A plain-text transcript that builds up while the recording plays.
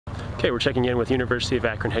Okay, we're checking in with University of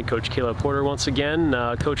Akron head coach Caleb Porter once again.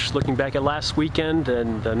 Coach, looking back at last weekend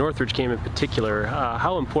and the Northridge game in particular,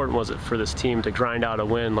 how important was it for this team to grind out a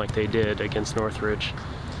win like they did against Northridge?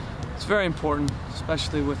 It's very important,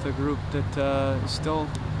 especially with a group that is still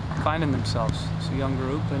finding themselves. It's a young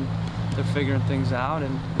group and they're figuring things out,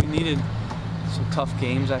 and we needed some tough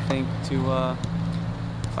games, I think, to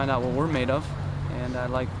find out what we're made of. And I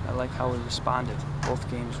like how we responded. Both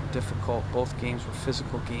games were difficult. Both games were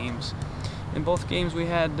physical games. In both games, we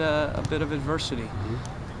had a bit of adversity.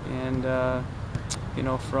 And you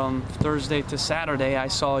know, from Thursday to Saturday, I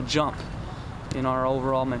saw a jump in our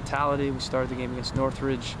overall mentality. We started the game against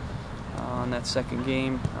Northridge on that second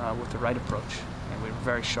game with the right approach, and we were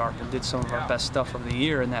very sharp and did some of our best stuff of the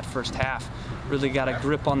year in that first half. Really got a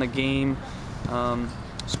grip on the game.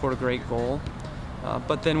 Scored a great goal.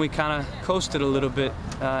 But then we kind of coasted a little bit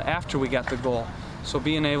after we got the goal. So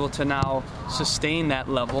being able to now sustain that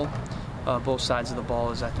level, both sides of the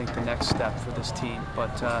ball, is, I think, the next step for this team.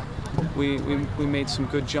 But we made some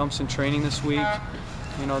good jumps in training this week.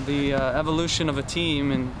 You know, the evolution of a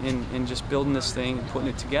team and just building this thing and putting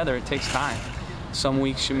it together, it takes time. Some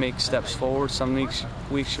weeks you make steps forward, some weeks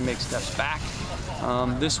you make steps back.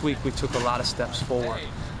 This week we took a lot of steps forward.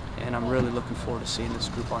 And I'm really looking forward to seeing this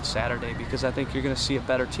group on Saturday, because I think you're going to see a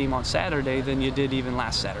better team on Saturday than you did even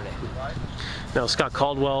last Saturday. Now, Scott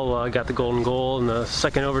Caldwell got the golden goal in the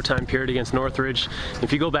second overtime period against Northridge.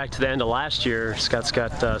 If you go back to the end of last year, Scott's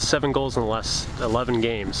got 7 goals in the last 11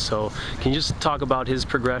 games. So can you just talk about his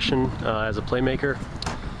progression as a playmaker?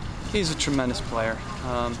 He's a tremendous player.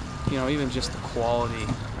 You know, even just the quality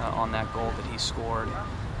on that goal that he scored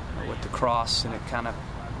with the cross, and it kind of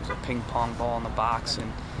was a ping pong ball in the box,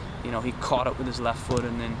 and you know, he caught it with his left foot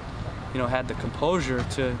and then, you know, had the composure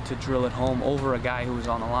to drill it home over a guy who was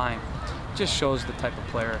on the line. It just shows the type of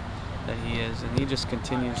player that he is, and he just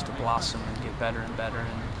continues to blossom and get better and better.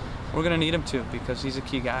 And we're going to need him to, because he's a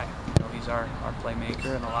key guy. You know, he's our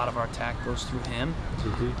playmaker, and a lot of our attack goes through him.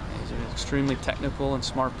 He's an extremely technical and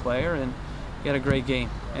smart player, and he had a great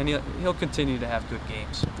game. And he'll continue to have good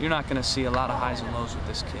games. You're not going to see a lot of highs and lows with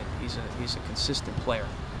this kid. He's a consistent player.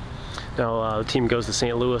 Now, the team goes to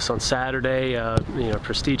St. Louis on Saturday. You know,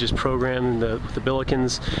 prestigious program, the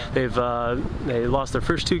Billikens. They lost their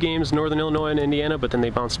first 2 games, Northern Illinois and Indiana, but then they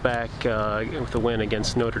bounced back with a win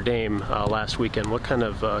against Notre Dame last weekend. What kind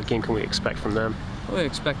of game can we expect from them? We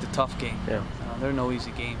expect a tough game. Yeah. There are no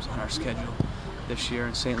easy games on our schedule this year,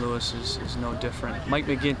 and St. Louis is no different. Mike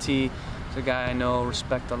McGinty is a guy I know,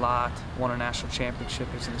 respect a lot. Won a national championship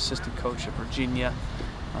as an assistant coach at Virginia.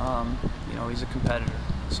 You know, he's a competitor.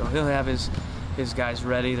 So he'll have his guys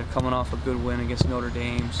ready. They're coming off a good win against Notre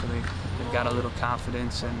Dame, so they've got a little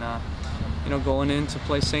confidence. And you know, going in to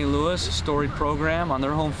play St. Louis, a storied program on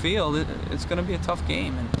their home field, it's going to be a tough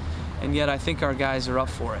game. And yet I think our guys are up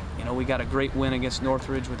for it. You know, we got a great win against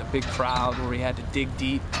Northridge with a big crowd where we had to dig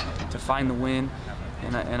deep to find the win,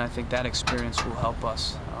 and I think that experience will help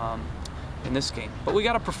us in this game. But we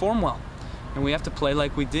got to perform well, and we have to play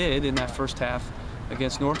like we did in that first half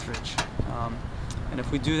against Northridge. And if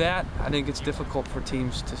we do that, I think it's difficult for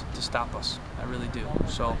teams to stop us. I really do.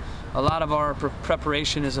 So a lot of our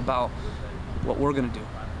preparation is about what we're going to do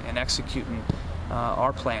and executing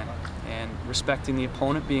our plan and respecting the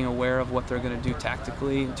opponent, being aware of what they're going to do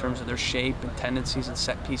tactically in terms of their shape and tendencies and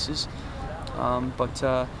set pieces. But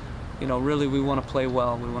you know, really we want to play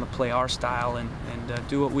well. We want to play our style and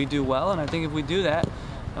do what we do well. And I think if we do that,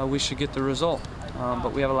 we should get the result.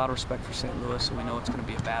 But we have a lot of respect for St. Louis, and we know it's going to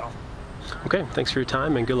be a battle. Okay, thanks for your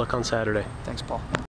time, and good luck on Saturday. Thanks, Paul.